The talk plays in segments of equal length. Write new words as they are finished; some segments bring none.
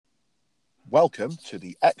Welcome to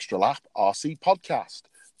the Extra Lap RC podcast.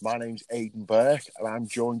 My name's Aidan Burke and I'm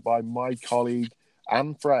joined by my colleague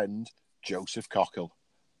and friend, Joseph Cockle.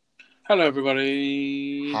 Hello,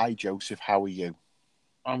 everybody. Hi, Joseph. How are you?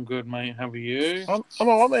 I'm good, mate. How are you? I'm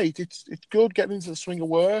all right, mate. It's good getting into the swing of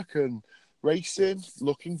work and racing,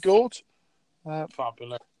 looking good.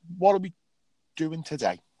 Fabulous. What are we doing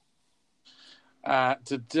today?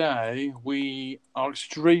 Today, we are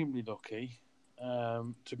extremely lucky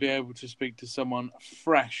to be able to speak to someone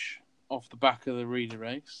fresh off the back of the Reedy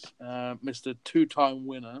race, Mr. Two-time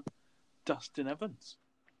winner, Dustin Evans.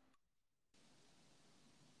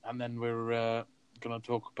 And then we're going to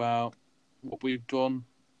talk about what we've done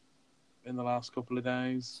in the last couple of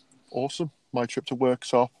days. Awesome. My trip to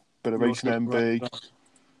Worksop, bit of racing MB.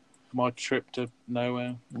 My trip to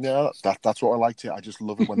nowhere. Yeah, that's what I like to. I just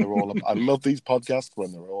love it when they're all. I love these podcasts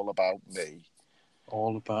when they're all about me.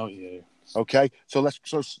 All about you. Okay, so let's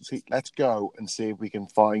go and see if we can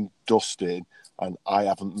find Dustin, and I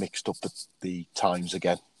haven't mixed up the times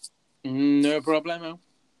again. No problemo.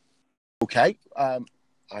 Okay, I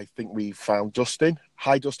think we found Dustin.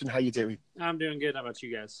 Hi, Dustin. How you doing? I'm doing good. How about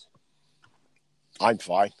you guys? I'm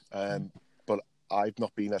fine, but I've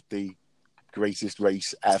not been at the greatest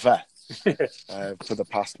race ever for the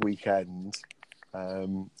past weekend.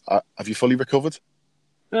 Have you fully recovered?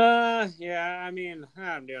 Yeah. I mean,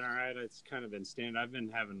 I'm doing all right. It's kind of been standard. I've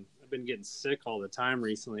been getting sick all the time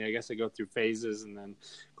recently. I guess I go through phases, and then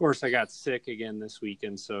of course I got sick again this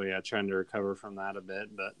weekend. So yeah, trying to recover from that a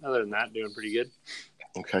bit. But other than that, doing pretty good.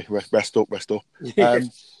 Okay, rest up. One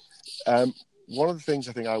of the things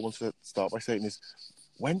I think I want to start by saying is,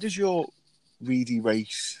 when does your Reedy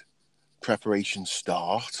race preparation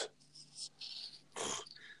start?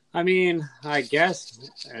 I mean, I guess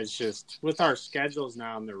it's just with our schedules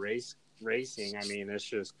now in the racing. I mean, it's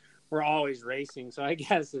just we're always racing, so I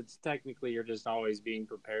guess it's technically you're just always being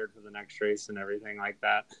prepared for the next race and everything like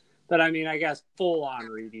that. But I mean, I guess full on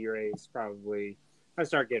Reedy race probably. I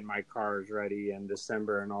start getting my cars ready in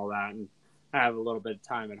December and all that, and I have a little bit of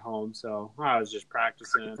time at home, so I was just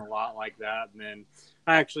practicing a lot like that. And then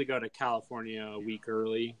I actually go to California a week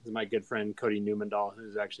early. My good friend Cody Newmandahl,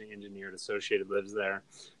 who's actually engineered associated, lives there.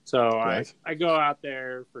 So Right. I go out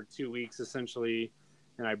there for 2 weeks essentially,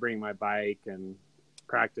 and I bring my bike and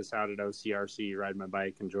practice out at OCRC, ride my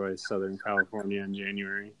bike, enjoy Southern California in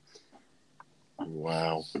January.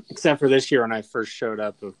 Wow. Except for this year when I first showed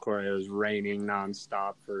up, of course, it was raining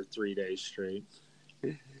nonstop for 3 days straight.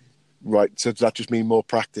 Right, so does that just mean more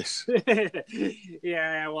practice?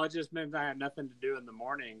 Yeah, well, it just meant I had nothing to do in the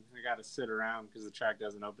morning. I got to sit around because the track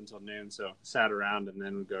doesn't open until noon, so sat around and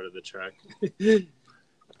then would go to the track.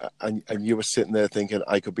 and you were sitting there thinking,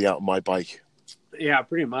 I could be out on my bike. Yeah,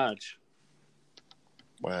 pretty much.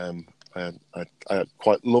 I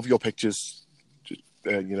quite love your pictures.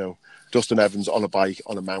 Dustin Evans on a bike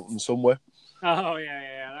on a mountain somewhere. Oh,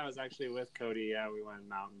 yeah. That was actually with Cody. Yeah, we went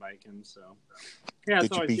mountain biking. So, yeah,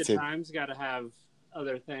 it's always good times. Got to have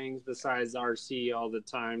other things besides RC all the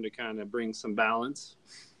time to kind of bring some balance.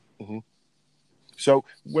 Mm-hmm. So,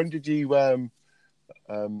 when did you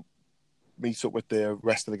meet up with the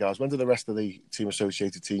rest of the guys? When did the rest of the Team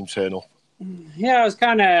Associated team turn up? Yeah, it was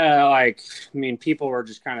kind of like, I mean, people were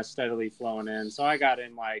just kind of steadily flowing in. So I got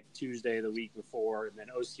in like Tuesday the week before, and then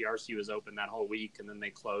OCRC was open that whole week, and then they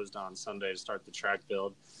closed on Sunday to start the track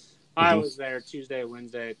build. Mm-hmm. I was there Tuesday,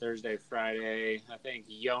 Wednesday, Thursday, Friday. I think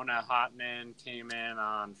Jona Hotman came in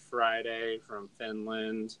on Friday from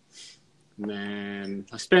Finland. And then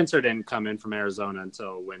Spencer didn't come in from Arizona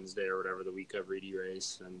until Wednesday or whatever, the week of Reedy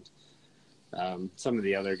race. And some of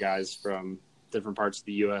the other guys from different parts of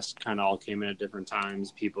the U.S. kind of all came in at different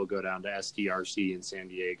times. People go down to SDRC in San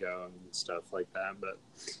Diego and stuff like that. But,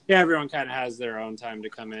 yeah, everyone kind of has their own time to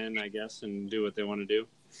come in, I guess, and do what they want to do.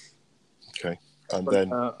 Okay. And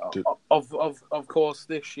then... Of course,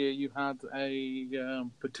 this year you had a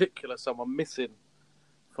particular someone missing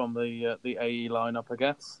from the AE lineup, I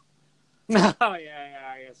guess. Oh, yeah,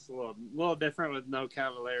 I guess a little different with no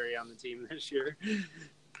Cavalieri on the team this year.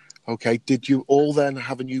 Okay, did you all then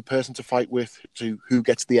have a new person to fight with to who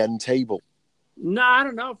gets the end table? No, I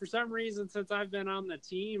don't know. For some reason, since I've been on the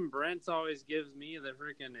team, Brent's always gives me the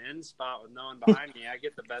freaking end spot with no one behind me. I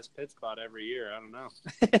get the best pit spot every year. I don't know.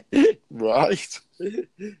 Right.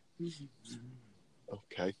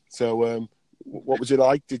 Okay. So, what was it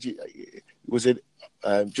like? Was it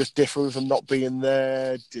just different from not being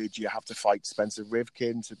there? Did you have to fight Spencer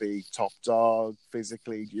Rivkin to be top dog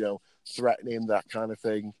physically, threatening, that kind of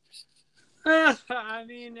thing? I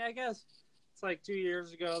mean, I guess it's like 2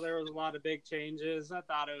 years ago, there was a lot of big changes. I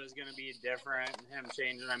thought it was going to be different, him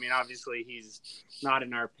changing. I mean, obviously, he's not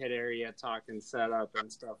in our pit area talking setup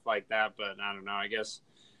and stuff like that, but I don't know. I guess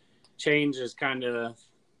change is kind of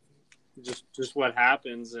just what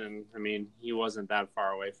happens, and, I mean, he wasn't that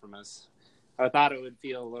far away from us. I thought it would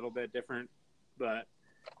feel a little bit different, but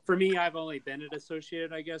for me, I've only been at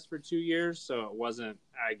Associated, I guess, for 2 years, so it wasn't,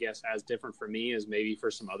 I guess, as different for me as maybe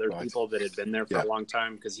for some other people that had been there for a long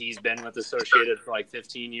time, because he's been with Associated for like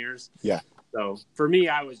 15 years. Yeah. So for me,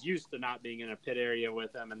 I was used to not being in a pit area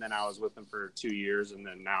with him, and then I was with him for 2 years, and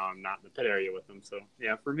then now I'm not in the pit area with him. So,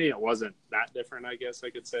 yeah, for me, it wasn't that different, I guess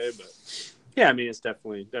I could say. But, yeah, I mean, it's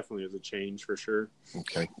definitely was a change for sure.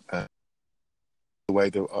 Okay. The way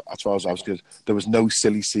that, as far as I was good, there was no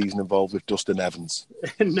silly season involved with Dustin Evans.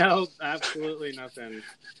 No, absolutely nothing.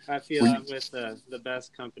 I feel I'm with the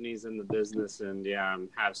best companies in the business, and yeah,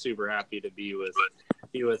 I'm super happy to be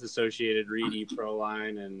with Associated Reedy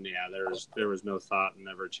Proline, and yeah, there was no thought in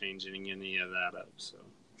ever changing any of that up. So,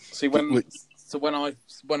 see when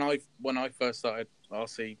I first started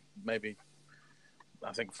RC, maybe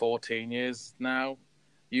I think 14 years now,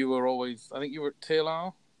 you were always, I think you were at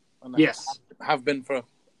TLR. And yes, have been for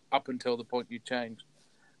up until the point you changed.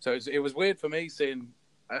 So it was weird for me seeing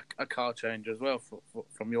a car change as well,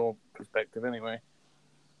 from your perspective, anyway.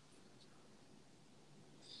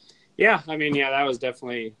 Yeah, I mean, yeah, that was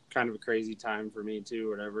definitely kind of a crazy time for me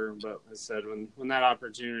too, whatever. But I said when that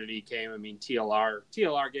opportunity came, I mean, TLR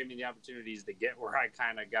gave me the opportunities to get where I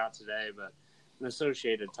kind of got today. But when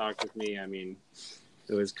Associated talked with me, I mean,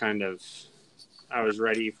 it was kind of, I was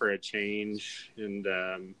ready for a change, and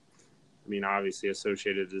I mean, obviously,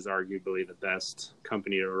 Associated is arguably the best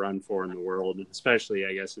company to run for in the world, especially,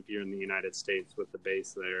 I guess, if you're in the United States with the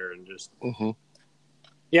base there and just,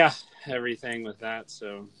 yeah, everything with that.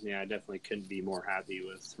 So, yeah, I definitely couldn't be more happy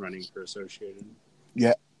with running for Associated.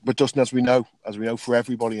 Yeah, but Dustin, as we know for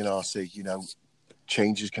everybody in RC, you know,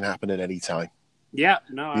 changes can happen at any time. Yeah,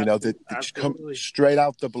 no, you know, they just come straight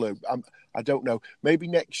out the blue. I don't know. Maybe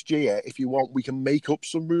next year, if you want, we can make up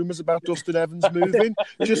some rumors about Dustin Evans moving,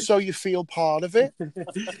 just so you feel part of it.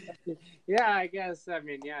 Yeah, I guess. I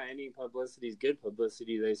mean, yeah, any publicity is good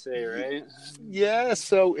publicity, they say, right? Yeah.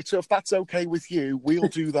 So if that's okay with you, we'll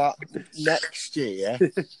do that next year.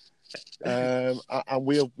 And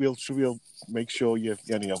we'll make sure you're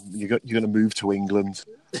going to move to England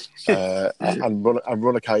and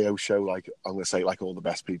run a KO show, like I'm going to say, like all the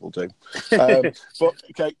best people do. But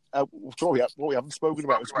okay, what we haven't spoken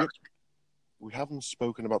about is we haven't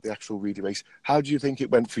spoken about the actual Reedy race. How do you think it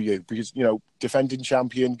went for you? Because, you know, defending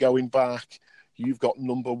champion, going back, you've got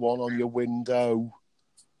number one on your window.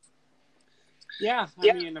 Yeah,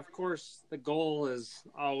 I mean, of course, the goal is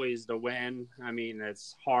always to win. I mean,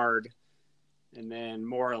 it's hard. And then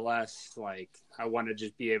more or less, like, I want to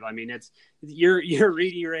just be able, I mean, it's your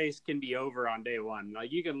Reedy race can be over on day one.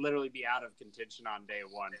 Like, you can literally be out of contention on day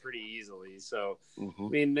one pretty easily. So, I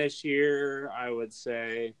mean, this year, I would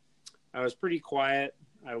say I was pretty quiet.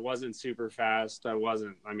 I wasn't super fast. I was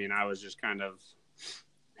just kind of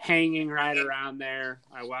hanging right around there.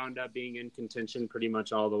 I wound up being in contention pretty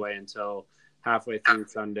much all the way until halfway through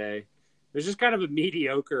Sunday. It was just kind of a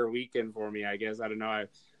mediocre weekend for me, I guess. I don't know.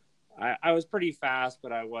 I was pretty fast,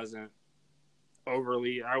 but I wasn't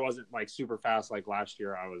like super fast like last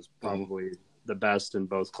year. I was probably the best in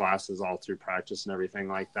both classes all through practice and everything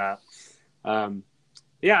like that.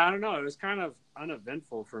 Yeah, I don't know. It was kind of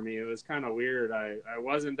uneventful for me. It was kind of weird. I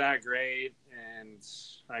wasn't that great, and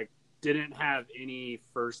I didn't have any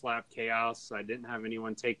first lap chaos. I didn't have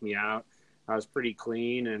anyone take me out. I was pretty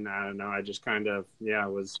clean, and I don't know. I just kind of,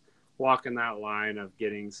 was walking that line of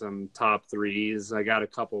getting some top threes. I got a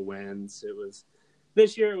couple wins.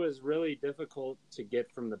 This year it was really difficult to get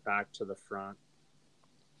from the back to the front.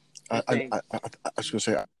 I was going to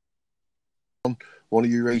say, on one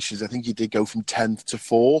of your races, I think you did go from 10th to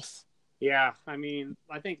 4th. Yeah, I mean,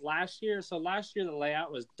 I think last year the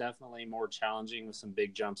layout was definitely more challenging with some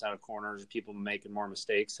big jumps out of corners, people making more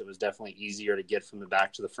mistakes. It was definitely easier to get from the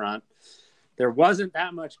back to the front. There wasn't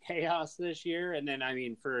that much chaos this year. And then, I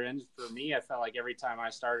mean, for me, I felt like every time I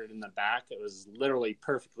started in the back, it was literally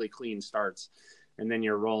perfectly clean starts. And then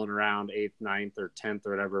you're rolling around 8th, 9th, or 10th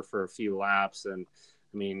or whatever for a few laps. And,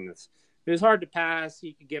 I mean, it was hard to pass.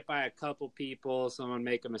 You could get by a couple people, someone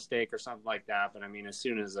make a mistake or something like that. But, I mean, as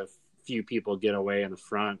soon as a few people get away in the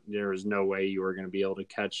front, there was no way you were going to be able to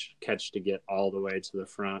catch to get all the way to the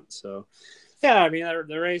front. So, yeah, I mean,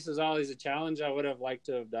 the race is always a challenge. I would have liked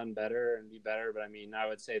to have done better and be better, but I mean, I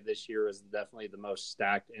would say this year was definitely the most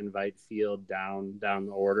stacked invite field down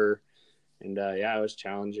the order. And yeah, it was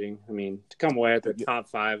challenging. I mean, to come away at the top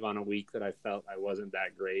 5 on a week that I felt I wasn't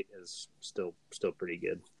that great is still pretty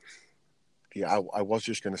good. Yeah, I was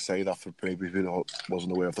just going to say that for maybe who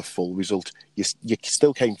wasn't aware of the full result. You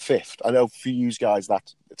still came 5th. I know for you guys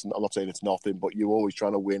that I'm not saying it's nothing, but you're always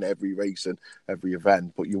trying to win every race and every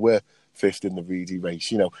event. But you were 5th in the Reedy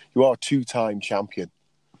race. You know, you are a 2-time champion.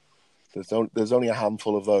 There's only a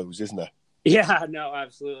handful of those, isn't there? Yeah, no,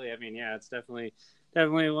 absolutely. I mean, yeah, it's definitely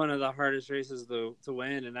one of the hardest races to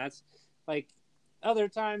win, and that's like other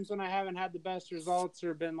times when I haven't had the best results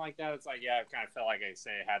or been like that, it's like, yeah, I kind of felt like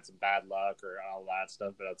I had some bad luck or all that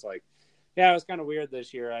stuff. But it's like, yeah, it was kind of weird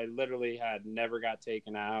this year. I literally had never got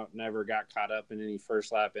taken out, never got caught up in any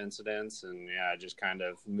first lap incidents. And yeah, I just kind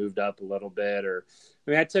of moved up a little bit.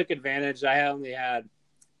 I took advantage. I only had,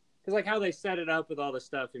 because like how they set it up with all the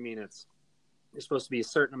stuff, I mean, it's supposed to be a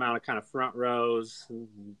certain amount of kind of front rows,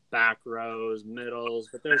 back rows, middles,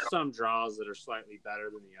 but there's some draws that are slightly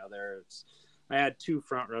better than the other. I had 2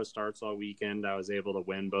 front row starts all weekend. I was able to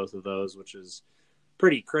win both of those, which is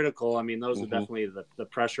pretty critical. I mean, those are definitely the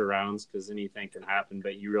pressure rounds because anything can happen,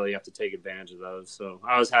 but you really have to take advantage of those. So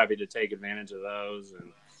I was happy to take advantage of those.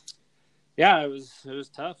 And yeah, it was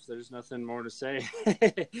tough. There's nothing more to say.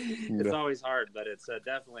 It's always hard, but it's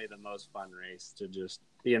definitely the most fun race to just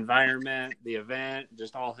the environment, the event,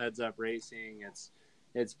 just all heads up racing.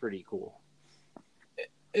 It's pretty cool.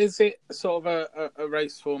 Is it sort of a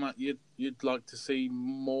race format you'd like to see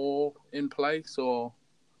more in place, or?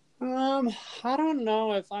 I don't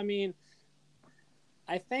know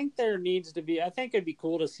I think there needs to be. I think it'd be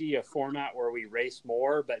cool to see a format where we race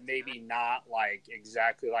more, but maybe not like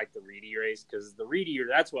exactly like the Reedy race, because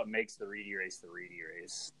that's what makes the Reedy race the Reedy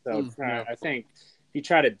race. So I think if you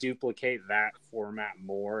try to duplicate that format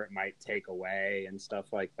more, it might take away and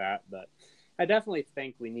stuff like that. But I definitely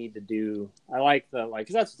think we need to do. I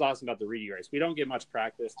because that's what's awesome about the Reedy race. We don't get much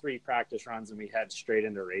practice, 3 practice runs, and we head straight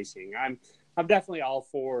into racing. I'm definitely all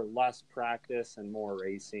for less practice and more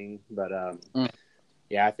racing, but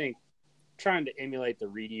yeah, I think trying to emulate the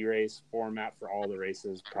Reedy race format for all the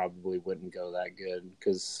races probably wouldn't go that good,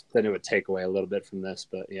 because then it would take away a little bit from this.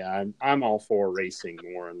 But yeah, I'm all for racing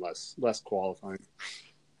more and less qualifying.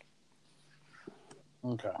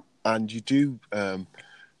 Okay. And you do,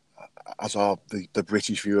 as the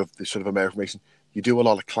British view of the sort of American racing, you do a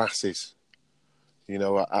lot of classes. You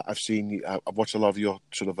know, I've watched a lot of your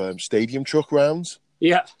sort of stadium truck rounds.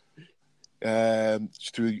 Yeah.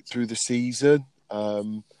 Through the season.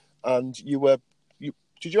 And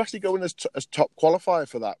did you actually go in as top qualifier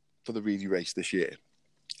for the Reedy race this year?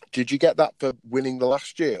 Did you get that for winning the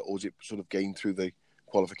last year, or was it sort of gained through the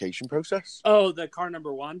qualification process? Oh, the car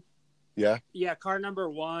number 1? Yeah. Yeah, car number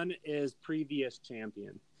 1 is previous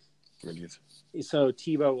champion. Brilliant. So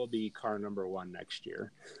Tebow will be car number 1 next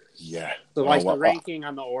year. Yeah. So the ranking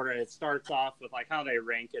on the order, it starts off with like how they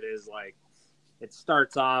rank it is like, it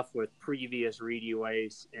starts off with previous Reedy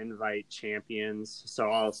race invite champions. So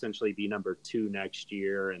I'll essentially be number 2 next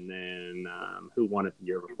year. And then who won it the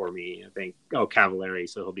year before me? I think, Cavallari.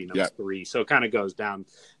 So he'll be number 3. So it kind of goes down.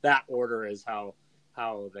 That order is how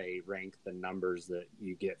they rank the numbers that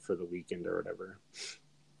you get for the weekend or whatever.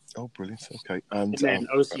 Oh, brilliant. Okay. And then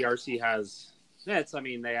OCRC has...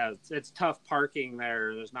 it's tough parking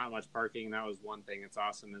there. There's not much parking. That was one thing that's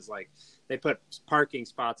awesome is like they put parking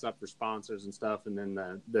spots up for sponsors and stuff. And then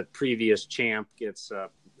the previous champ gets a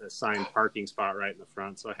assigned parking spot right in the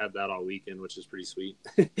front. So I had that all weekend, which is pretty sweet.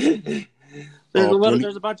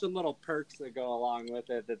 There's a bunch of little perks that go along with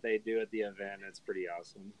it that they do at the event. It's pretty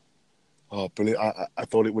awesome. Oh, brilliant. I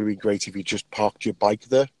thought it would be great if you just parked your bike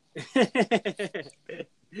there.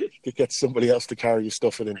 You could get somebody else to carry your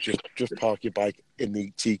stuff in and just park your bike in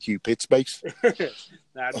the TQ pit space.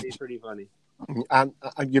 That'd be pretty funny. And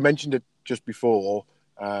you mentioned it just before.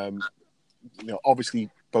 Obviously,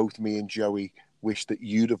 both me and Joey wish that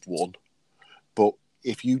you'd have won. But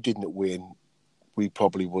if you didn't win, we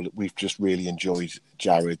probably would. We've just really enjoyed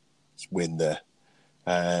Jared's win there.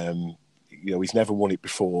 He's never won it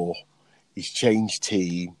before. He's changed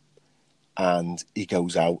team, and he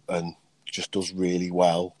goes out and just does really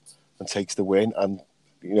well and takes the win. And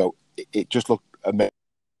it just looked amazing.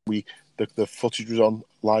 The footage was on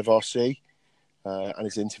Live RC, and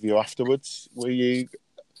his interview afterwards.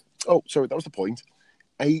 Oh, sorry, that was the point.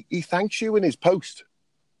 He thanks you in his post.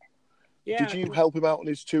 Yeah. Did you help him out on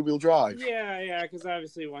his 2-wheel drive? Yeah, because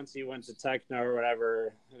obviously once he went to Techno or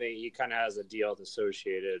whatever, he kind of has a deal with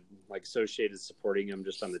Associated supporting him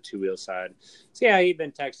just on the 2-wheel side. So yeah, he'd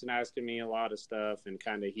been texting, asking me a lot of stuff, and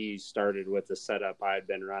kind of he started with the setup I had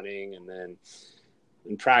been running, and then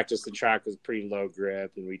in practice, the track was pretty low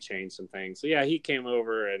grip, and we changed some things. So yeah, he came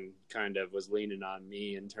over and kind of was leaning on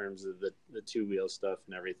me in terms of the two-wheel stuff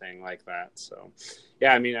and everything like that. So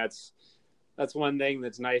yeah, I mean, that's one thing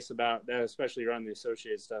that's nice about that, especially around the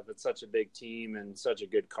associated stuff. It's such a big team and such a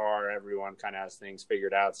good car. Everyone kind of has things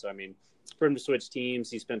figured out. So I mean, for him to switch teams,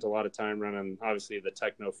 he spent a lot of time running obviously the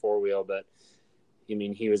Tekno 4-wheel, but I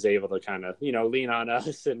mean, he was able to kind of, lean on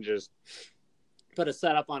us and just put a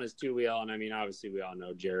setup on his two-wheel. And I mean, obviously we all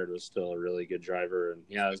know Jared was still a really good driver, and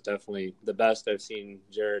yeah, it was definitely the best I've seen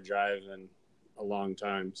Jared drive in a long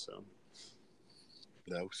time. So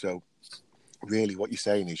so really what you're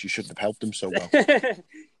saying is you shouldn't have helped him so well.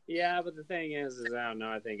 Yeah, but the thing is I don't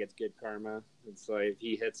know, I think it's good karma. It's like if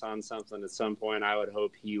he hits on something at some point, I would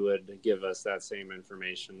hope he would give us that same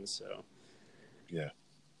information. So yeah,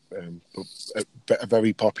 a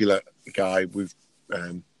very popular guy. We've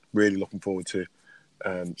really looking forward to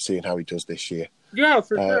seeing how he does this year. Yeah,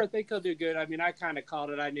 for sure. I think he'll do good. I mean, I kind of called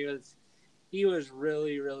it. I knew he was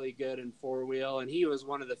really, really good in 4-wheel, and he was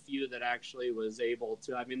one of the few that actually was able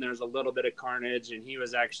to. I mean, there's a little bit of carnage, and he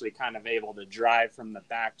was actually kind of able to drive from the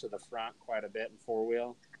back to the front quite a bit in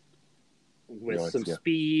 4-wheel with some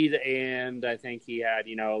speed. And I think he had,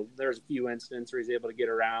 there's a few incidents where he's able to get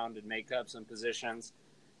around and make up some positions.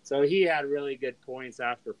 So he had really good points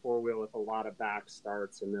after 4-wheel with a lot of back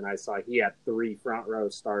starts. And then I saw he had 3 front row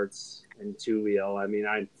starts in 2-wheel. I mean,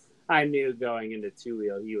 I knew going into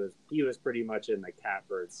 2-wheel, he was pretty much in the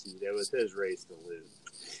catbird seat. It was his race to lose.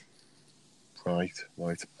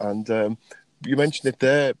 Right. And you mentioned it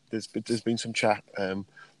there. There's been some chat,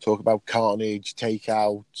 talk about carnage,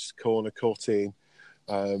 takeouts, corner cutting.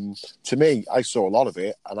 To me, I saw a lot of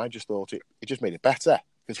it, and I just thought it just made it better.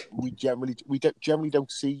 Because we generally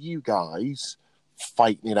don't see you guys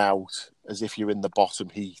fighting it out as if you're in the bottom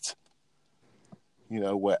heat,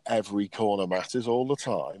 where every corner matters all the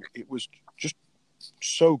time. It was just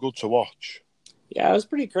so good to watch. Yeah, it was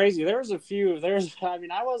pretty crazy. I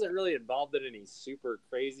wasn't really involved in any super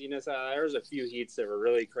craziness. There was a few heats that were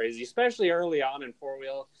really crazy, especially early on in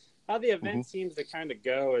 4-wheel. How the event seems to kind of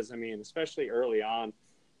go is, especially early on,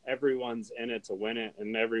 everyone's in it to win it,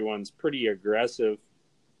 and everyone's pretty aggressive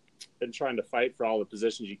and trying to fight for all the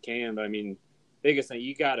positions you can. But biggest thing,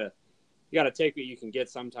 you gotta take what you can get.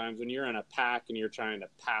 Sometimes when you're in a pack and you're trying to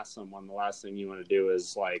pass someone, the last thing you want to do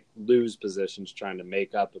is like lose positions trying to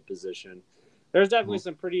make up a position. There's definitely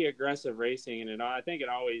some pretty aggressive racing, and I think it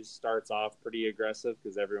always starts off pretty aggressive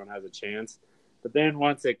because everyone has a chance. But then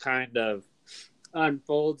once it kind of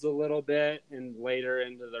unfolds a little bit and later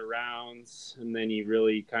into the rounds, and then you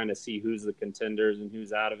really kind of see who's the contenders and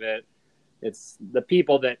who's out of it. It's the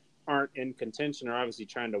people that aren't in contention are obviously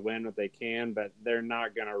trying to win what they can, but they're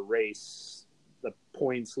not going to race the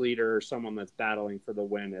points leader or someone that's battling for the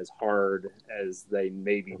win as hard as they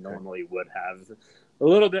maybe normally would have. A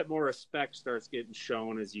little bit more respect starts getting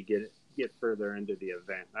shown as you get further into the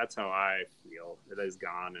event. That's how I feel it has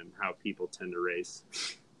gone and how people tend to race.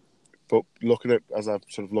 But looking at, as I've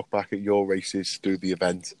sort of looked back at your races through the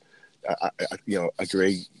event, I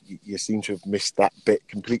agree. You seem to have missed that bit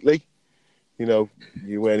completely.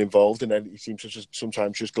 You weren't involved, and then you seem to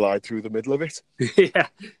sometimes just glide through the middle of it. Yeah.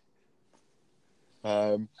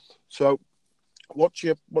 So, what's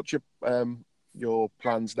your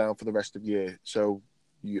plans now for the rest of the year? So,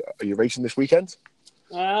 are you racing this weekend?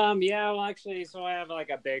 Yeah, well, actually, so I have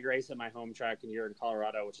like a big race at my home track here in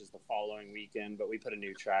Colorado, which is the following weekend, but we put a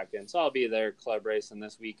new track in. So I'll be there club racing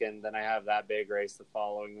this weekend. Then I have that big race the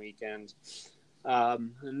following weekend.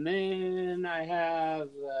 And then I have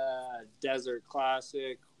Desert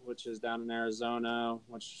Classic, which is down in Arizona,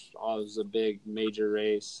 which was a big major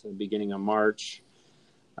race at the beginning of March.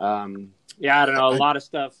 I don't know, a lot of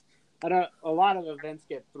stuff. A lot of events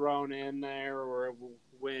get thrown in there or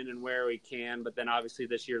when and where we can, but then obviously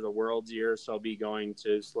this year the World's year, so I'll be going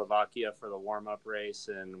to Slovakia for the warm-up race,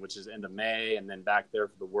 which is end of May, and then back there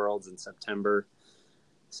for the Worlds in September.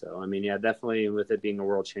 So, definitely with it being a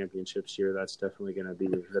World Championships year, that's definitely going to be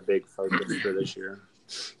the big focus for this year.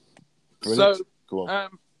 So,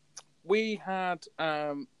 we had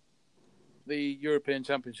the European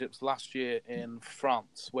Championships last year in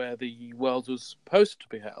France, where the Worlds was supposed to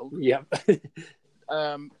be held. Yep.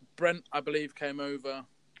 Brent, I believe, came over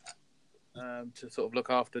to sort of look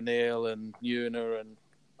after Neil and Una, and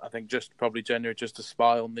I think just probably January just to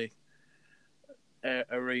spy on the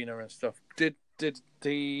arena and stuff. Did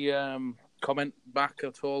he comment back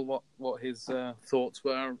at all what his thoughts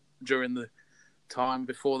were during the time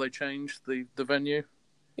before they changed the venue?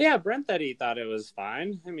 Yeah, Brent said he thought it was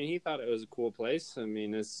fine. He thought it was a cool place.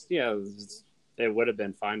 It's it would have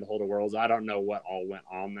been fine to hold a Worlds. I don't know what all went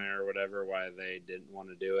on there or whatever, why they didn't want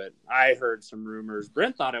to do it. I heard some rumors.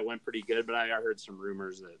 Brent thought it went pretty good, but I heard some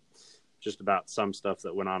rumors that just about some stuff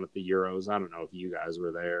that went on at the Euros. I don't know if you guys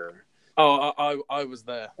were there. Oh, I was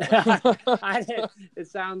there. It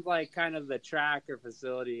sounds like kind of the track or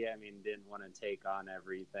facility, I mean, didn't want to take on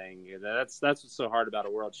everything. That's what's so hard about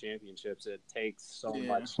a World Championships. It takes so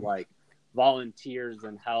much like volunteers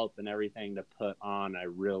and help and everything to put on a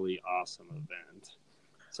really awesome event.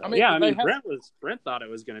 So, Brent thought it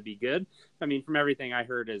was going to be good. I mean, from everything I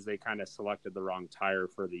heard is they kind of selected the wrong tire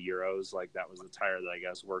for the Euros. Like that was the tire that I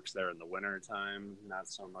guess works there in the winter time, not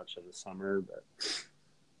so much of the summer. But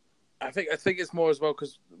I think it's more as well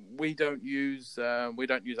because we don't use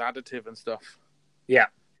additive and stuff. Yeah.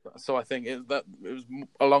 So I think it was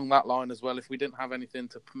along that line as well. If we didn't have anything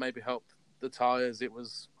to maybe help the tires, it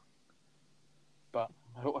was. But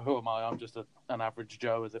who am I? I'm just an average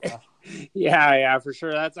Joe, as it were. Yeah, for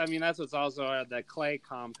sure. That's what's also the clay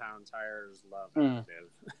compound tires love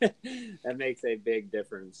additive. That makes a big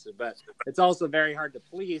difference. But it's also very hard to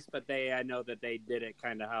police. But I know that they did it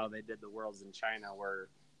kind of how they did the Worlds in China, where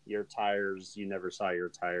your tires, you never saw your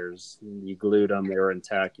tires. You glued them; they were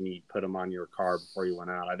intact, and you put them on your car before you went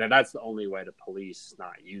out. I think that's the only way to police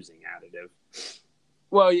not using additive.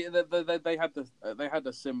 Well, yeah, they had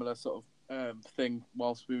a similar sort of thing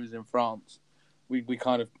whilst we was in France. We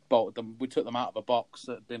kind of bolted them. We took them out of a box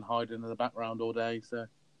that had been hiding in the background all day. So,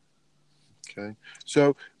 okay.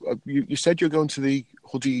 So you said you're going to the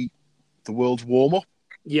World's warm up.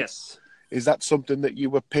 Yes. Is that something that you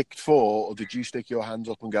were picked for, or did you stick your hands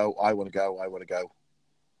up and go, "I want to go, I want to go"?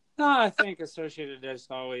 No, I think Associated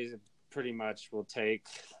just always pretty much will take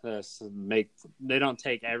this. They don't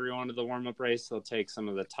take everyone to the warm up race. They'll take some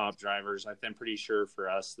of the top drivers. I'm pretty sure for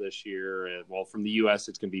us this year, from the U.S.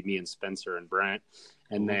 it's going to be me and Spencer and Brent,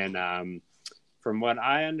 and then from what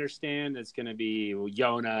I understand, it's going to be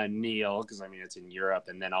Yona and Neil because it's in Europe,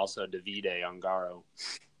 and then also Davide Ongaro.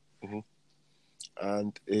 Mm-hmm.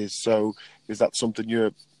 And is that something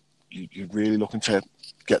you're really looking to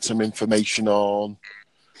get some information on?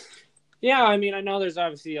 Yeah, I know there's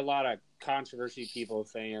obviously a lot of controversy, people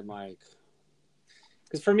saying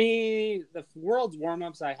because for me, the World's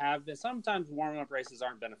warm-ups I have, sometimes warm-up races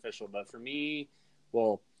aren't beneficial, but for me,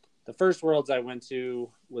 the first Worlds I went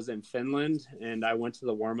to was in Finland, and I went to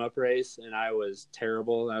the warm-up race, and I was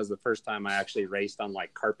terrible. That was the first time I actually raced on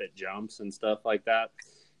carpet jumps and stuff like that.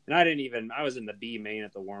 And I was in the B main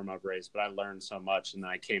at the warm-up race, but I learned so much, and then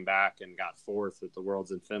I came back and got fourth at the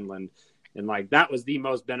Worlds in Finland. And that was the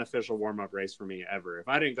most beneficial warm-up race for me ever. If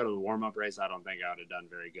I didn't go to the warm-up race, I don't think I would have done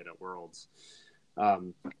very good at Worlds.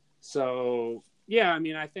 So yeah,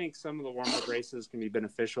 I think some of the warm-up races can be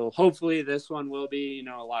beneficial. Hopefully this one will be.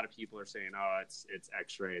 A lot of people are saying, "Oh, it's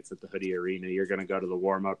X-Ray. It's at the Hoodie Arena. You're going to go to the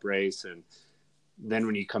warm-up race, and then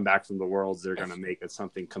when you come back from the Worlds, they're going to make it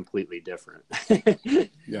something completely different."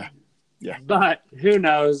 Yeah. But who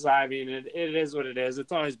knows? It is what it is.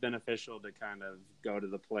 It's always beneficial to kind of go to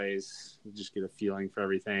the place, just get a feeling for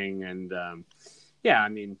everything. And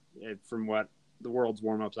from what the World's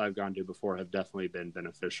warm-ups I've gone to before have definitely been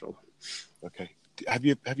beneficial. Okay. Have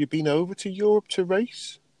you been over to Europe to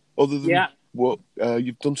race? Other than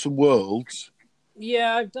you've done some Worlds.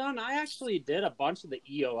 Yeah, I actually did a bunch of the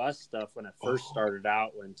EOS stuff when it first started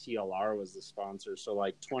out, when TLR was the sponsor. So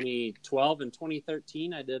 2012 and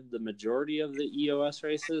 2013, I did the majority of the EOS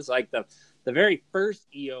races. The very first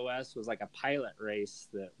EOS was a pilot race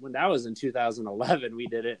when that was in 2011, we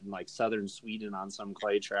did it in southern Sweden on some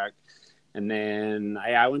clay track. And then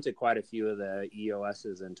I went to quite a few of the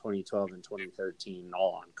EOSs in 2012 and 2013,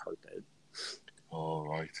 all on carpet. All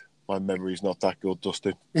right. My memory's not that good,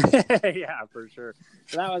 Dustin. Yeah, for sure.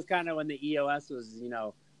 So that was kind of when the EOS was,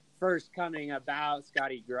 first coming about,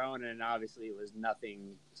 Scotty growing, and obviously it was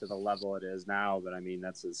nothing to the level it is now. But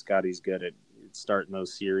that's what Scotty's good at starting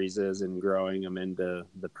those series and growing them into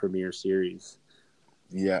the premier series.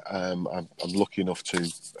 Yeah, I'm lucky enough to.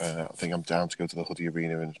 I think I'm down to go to the Hoodie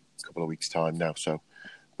Arena in a couple of weeks' time now. So,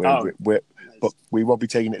 but we won't be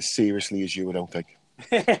taking it as seriously as you, I don't think.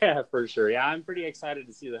 Yeah, for sure. Yeah, I'm pretty excited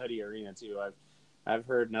to see the Hoodie Arena too. I've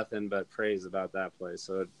heard nothing but praise about that place.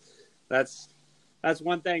 So that's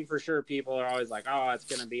one thing for sure. People are always like, "Oh, it's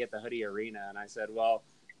going to be at the Hoodie Arena," and I said, "Well,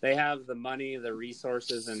 they have the money, the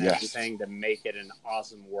resources, and everything to make it an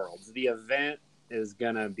awesome Worlds. The event is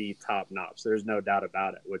going to be top notch. There's no doubt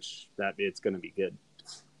about it. It's going to be good."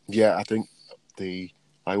 Yeah, I think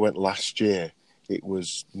I went last year. It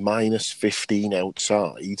was -15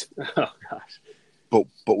 outside. Oh gosh.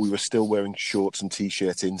 but we were still wearing shorts and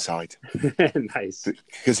t-shirts inside Nice.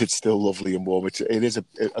 because it's still lovely and warm. It is a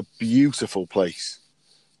beautiful place.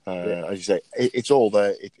 As you say, it's all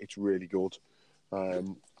there. It's really good.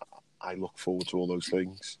 I look forward to all those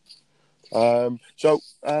things. So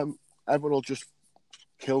everyone will just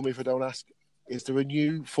kill me if I don't ask. Is there a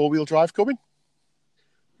new 4-wheel drive coming?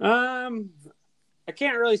 I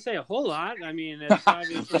can't really say a whole lot. I mean, it's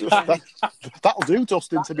obviously That'll do,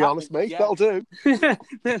 Dustin. To be honest, mate, that'll do.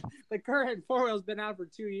 the current 4-wheel's been out for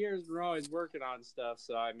 2 years. We're always working on stuff,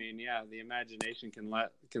 so I mean, yeah, the imagination can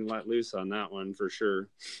let loose on that one for sure.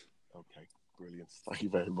 Okay, brilliant. Thank you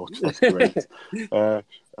very much. That's great. Do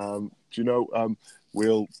you know?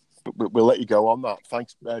 We'll let you go on that.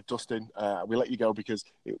 Thanks, Dustin. We'll let you go because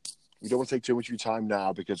we don't want to take too much of your time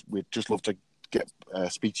now because we'd just love to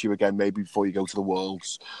speak to you again maybe before you go to the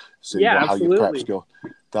Worlds. See how your preps go.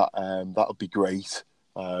 That'll be great.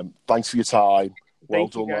 Thanks for your time.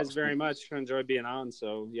 Thank you guys very much. I enjoyed being on.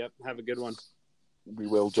 So, yep, have a good one. We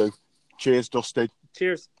will do. Cheers, Dustin.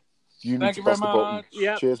 Cheers. Thank you very much.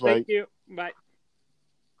 Yep, cheers, mate. Thank you. Bye.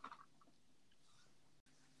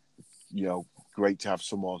 You know, great to have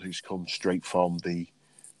someone who's come straight from the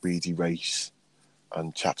Reedy race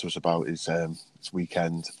and chat to us about his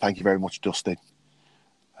weekend. Thank you very much, Dustin,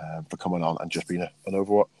 for coming on and just being an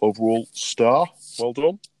overall star. Well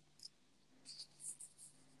done.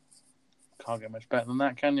 Can't get much better than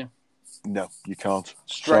that, can you? No, you can't.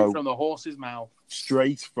 Straight from the horse's mouth.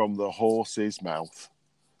 Straight from the horse's mouth.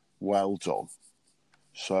 Well done.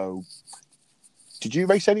 So, did you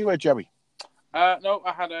race anywhere, Joey? No,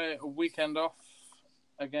 I had a weekend off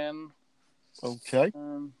again. Okay.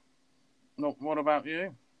 What about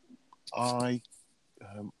you? I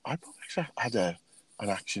probably had an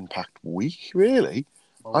action-packed week, really.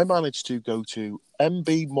 Oh. I managed to go to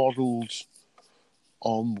MB Models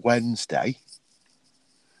on Wednesday,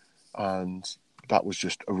 and that was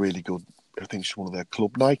just a really good, I think it's one of their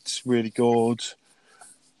club nights, really good.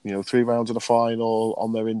 You know, 3 rounds of the final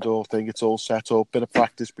on their indoor thing. It's all set up, bit of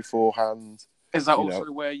practice beforehand. Is that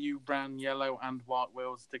also where you ran yellow and white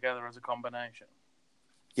wheels together as a combination?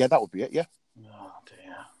 Yeah, that would be it, yeah. Oh,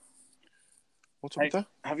 dear. What's up with that?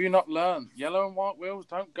 Have you not learned? Yellow and white wheels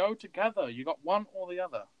don't go together. You got one or the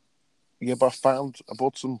other. Yeah, but I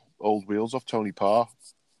bought some old wheels off Tony Parr.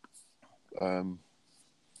 And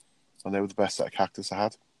they were the best set of cactus I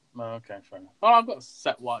had. Oh, okay, fair enough. Well, I've got a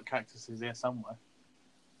set of white cactuses here somewhere.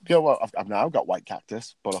 Yeah, well, I've now got white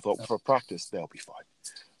cactus, but I thought for practice they'll be fine.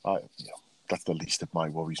 That's the least of my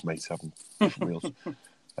worries, mate, having different wheels.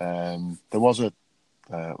 There was a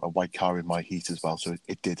white car in my heat as well, so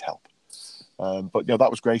it did help. But that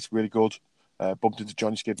was great, really good. Bumped into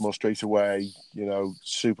Johnny Skidmore straight away,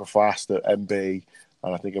 super fast at MB.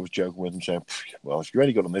 And I think I was joking with him saying, well, if you're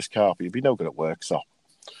any good on this car, but you'd be no good at Worksop.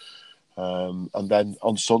 And then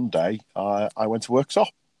on Sunday, I went to Worksop.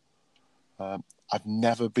 I've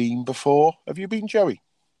never been before. Have you been, Joey?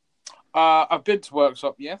 I've been to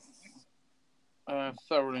Worksop, yes.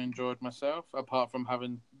 Thoroughly enjoyed myself, apart from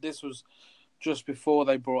this was just before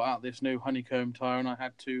they brought out this new honeycomb tyre, and I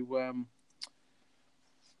had to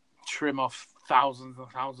trim off thousands and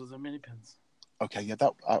thousands of mini pins. Okay, yeah,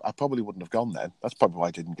 that I probably wouldn't have gone then. That's probably why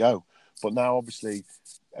I didn't go. But now, obviously,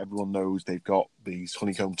 everyone knows they've got these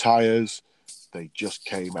honeycomb tyres. They just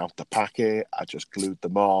came out the packet. I just glued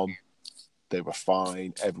them on. They were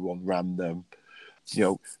fine. Everyone ran them.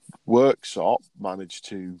 Worksop managed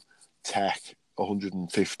to tech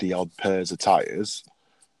 150 odd pairs of tyres,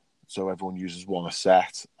 so everyone uses one a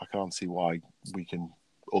set. I can't see why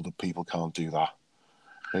other people can't do that.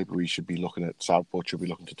 Maybe we should be looking at Southport should be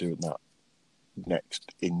looking to do that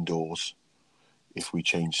next indoors. If we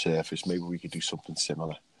change surface, maybe we could do something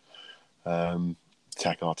similar.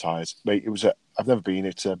 Tech our tyres, mate. I've never been.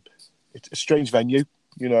 It's a strange venue.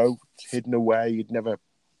 It's hidden away. You'd never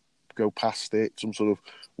go past it. Some sort of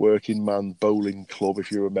working man bowling club,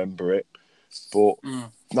 if you remember it. But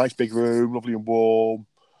nice big room, lovely and warm.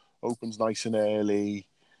 Opens nice and early.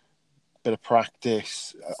 Bit of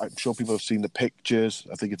practice. I'm sure people have seen the pictures.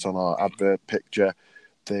 I think it's on our advert picture.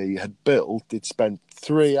 They'd spent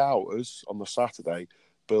 3 hours on the Saturday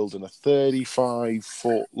building a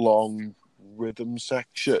 35-foot long rhythm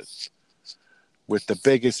section with the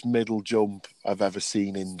biggest middle jump I've ever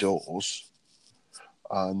seen indoors.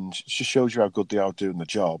 And it just shows you how good they are doing the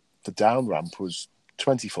job. The down ramp was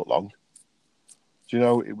 20 foot long.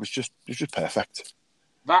 It was just perfect.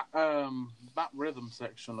 That rhythm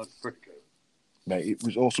section looked pretty good. Mate, it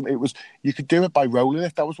was awesome. You could do it by rolling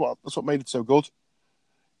it. That's what made it so good.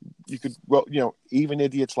 You could, even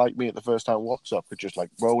idiots like me at the first time Worksop could just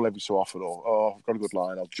roll every so often, or I've got a good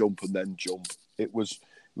line, I'll jump and then jump. it was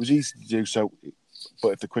easy to do so. But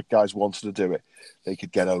if the quick guys wanted to do it, they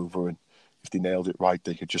could get over, and if they nailed it right,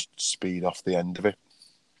 they could just speed off the end of it.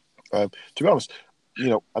 To be honest,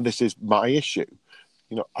 and this is my issue.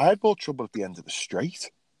 I had more trouble at the end of the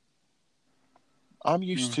straight. I'm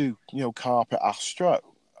used to, carpet Astro,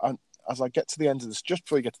 and as I get to the end of this, just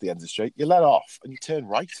before you get to the end of the straight, you let off and you turn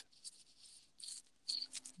right.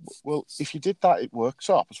 Well, if you did that, it works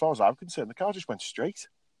up. As far as I'm concerned, the car just went straight.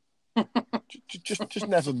 just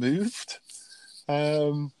never moved.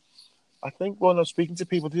 I think when I was speaking to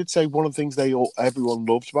people, they did say one of the things everyone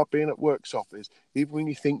loves about being at Worksop is even when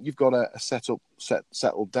you think you've got a setup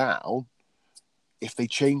settled down, if they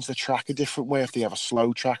change the track a different way, if they have a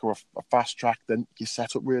slow track or a fast track, then your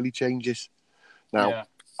setup really changes. Now,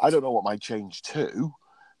 I don't know what mine changed to,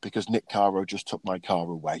 because Nick Caro just took my car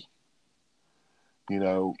away.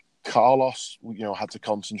 Carlos, had to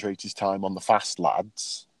concentrate his time on the fast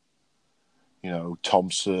lads.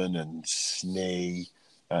 Thompson and Snee,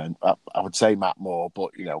 and I would say Matt Moore,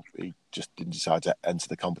 but he just didn't decide to enter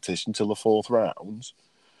the competition till the fourth round.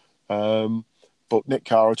 But Nick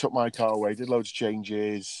Caro took my car away, did loads of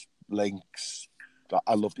changes, links.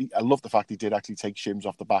 I love the fact he did actually take shims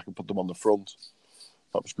off the back and put them on the front.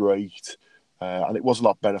 That was great. And it was a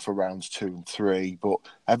lot better for rounds 2 and 3. But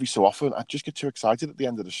every so often, I just get too excited at the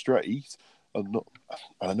end of the straight. And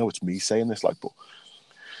I know it's me saying this, but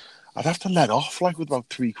I'd have to let off with about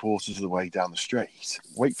 3/4 of the way down the straight,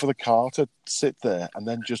 wait for the car to sit there, and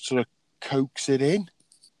then just sort of coax it in.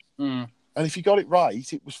 Mm. And if you got it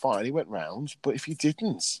right, it was fine. He went round. But if you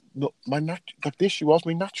didn't, the issue was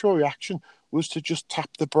my natural reaction was to just tap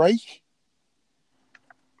the brake.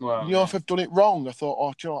 Well, if I've done it wrong, I thought,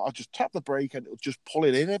 I'll just tap the brake and it'll just pull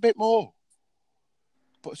it in a bit more.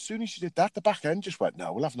 But as soon as you did that, the back end just went,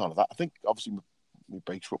 no, we'll have none of that. I think, obviously, my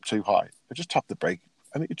brakes were up too high. I just tapped the brake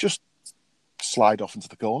and it would just slide off into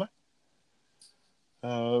the corner.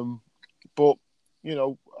 But,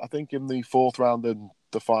 I think in the fourth round and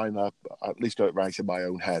the final, I at least got it right in my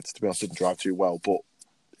own head. To be honest, I didn't drive too well, but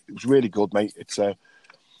it was really good, mate. It's a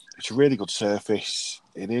really good surface.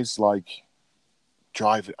 It is like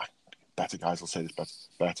driving. Better guys will say this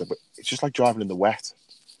better, but it's just like driving in the wet.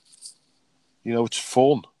 It's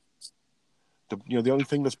fun. The only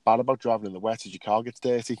thing that's bad about driving in the wet is your car gets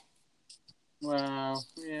dirty. Well,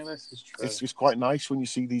 yeah, this is true. It's quite nice when you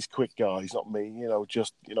see these quick guys, not me,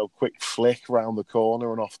 just, quick flick around the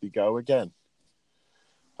corner and off they go again.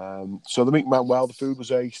 So the meeting went well, the food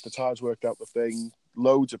was ace, the tyres worked out the thing,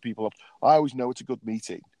 loads of people. I always know it's a good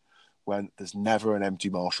meeting when there's never an empty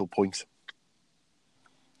Marshall point.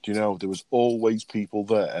 There was always people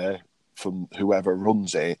there from whoever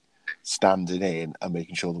runs it, standing in and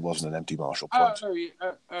making sure there wasn't an empty Marshall point.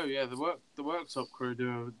 Oh yeah, the Worksop crew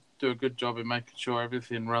do a good job in making sure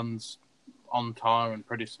everything runs on time and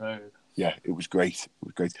pretty smooth. Yeah, it was great.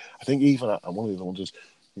 I think even one of the ones is,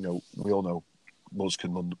 we all know Muzz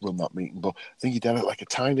can run that meeting, but I think he did it like a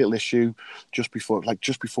tiny little issue just before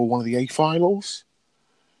one of the A finals.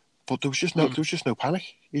 But there was just no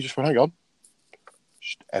panic. He just went, hang on,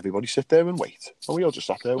 just everybody sit there and wait, and we all just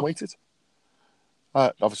sat there and waited.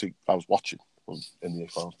 Obviously, I was watching in the A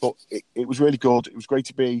finals, but it was really good. It was great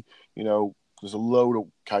to be, there's a load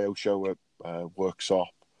of Coyote Show at Worksop,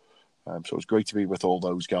 so it was great to be with all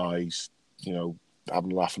those guys,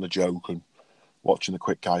 having a laugh and a joke and watching the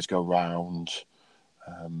quick guys go round.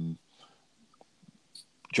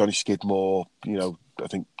 Johnny Skidmore, I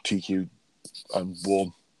think TQ and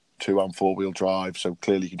 1, 2 and 4-wheel drive, so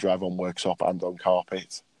clearly he can drive on Worksop and on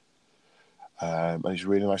carpet. And he's a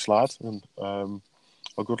really nice lad, and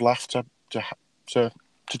a good laugh to chat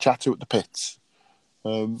to at the pits.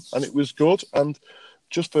 And it was good. And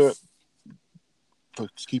just to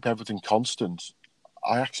keep everything constant,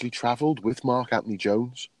 I actually travelled with Mark Anthony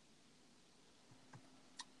Jones.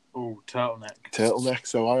 Oh, turtleneck.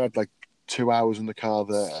 So I had 2 hours in the car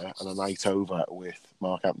there and a night over with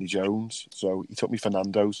Mark Anthony Jones. So he took me for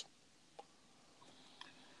Nando's.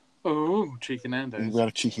 Oh, cheeky Nando's. We had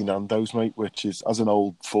a cheeky Nando's, mate, which is, as an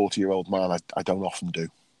old 40-year-old man, I don't often do.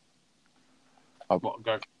 Go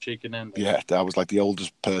for cheeky Nando's? Yeah, I was the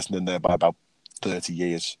oldest person in there by about 30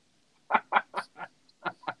 years.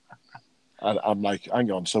 And I'm like,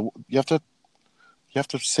 hang on, so you have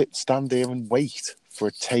to stand there and wait for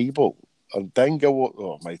a table and then go up.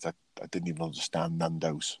 Oh, mate, I didn't even understand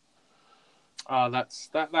Nando's. Oh, that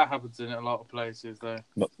happens in a lot of places, though.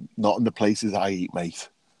 Not in the places I eat, mate.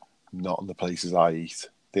 Not in the places I eat.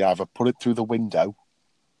 They either put it through the window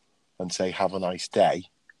and say, have a nice day,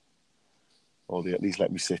 or they at least let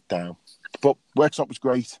me sit down. But Worksop was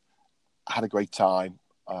great. I had a great time.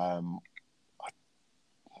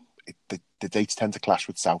 The dates tend to clash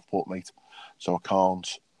with Southport, mate. So I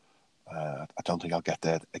can't. I don't think I'll get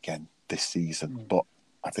there again this season. But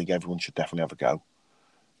I think everyone should definitely have a go.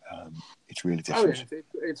 It's really different. Oh,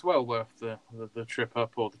 yeah, it's well worth the trip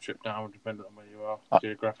up or the trip down, depending on where you are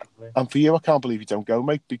geographically. And for you, I can't believe you don't go,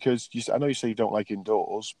 mate, because I know you say you don't like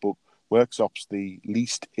indoors, but Worksop's the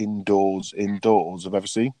least indoors I've ever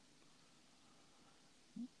seen.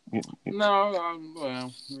 No,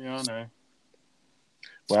 well, yeah, I know.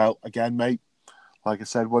 Well, again, mate, like I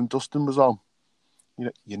said when Dustin was on,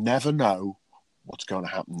 you never know what's going to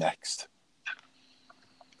happen next.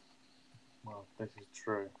 Well, this is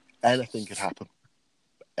true. Anything could happen.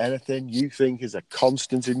 Anything you think is a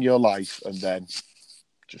constant in your life, and then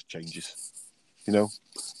just changes. No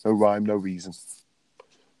rhyme, no reason.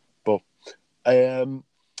 But what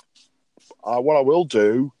I will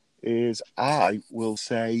do is I will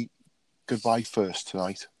say goodbye first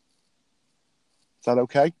tonight. Is that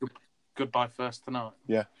okay? Goodbye first tonight.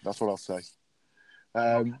 Yeah, that's what I'll say.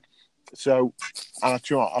 So, and I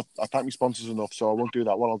thank my sponsors enough, so I won't do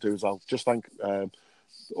that. What I'll do is I'll just thank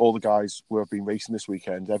all the guys who have been racing this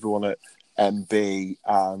weekend, everyone at MB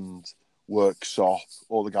and Worksop,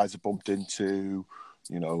 all the guys I bumped into,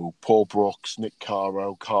 Paul Brooks, Nick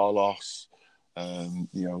Caro, Carlos,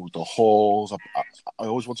 the Halls. I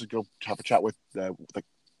always wanted to go have a chat with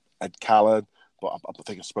Ed Callan, but I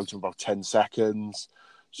think I spoke to him about 10 seconds.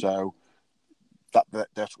 So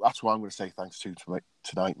that's what I'm going to say thanks to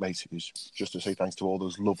tonight, mate, is just to say thanks to all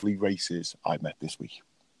those lovely races I met this week.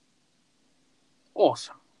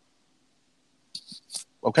 Awesome.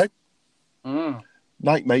 Okay.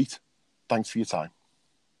 Night, mate. Thanks for your time.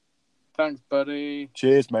 Thanks, buddy.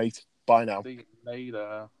 Cheers, mate. Bye now. See you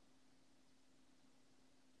later.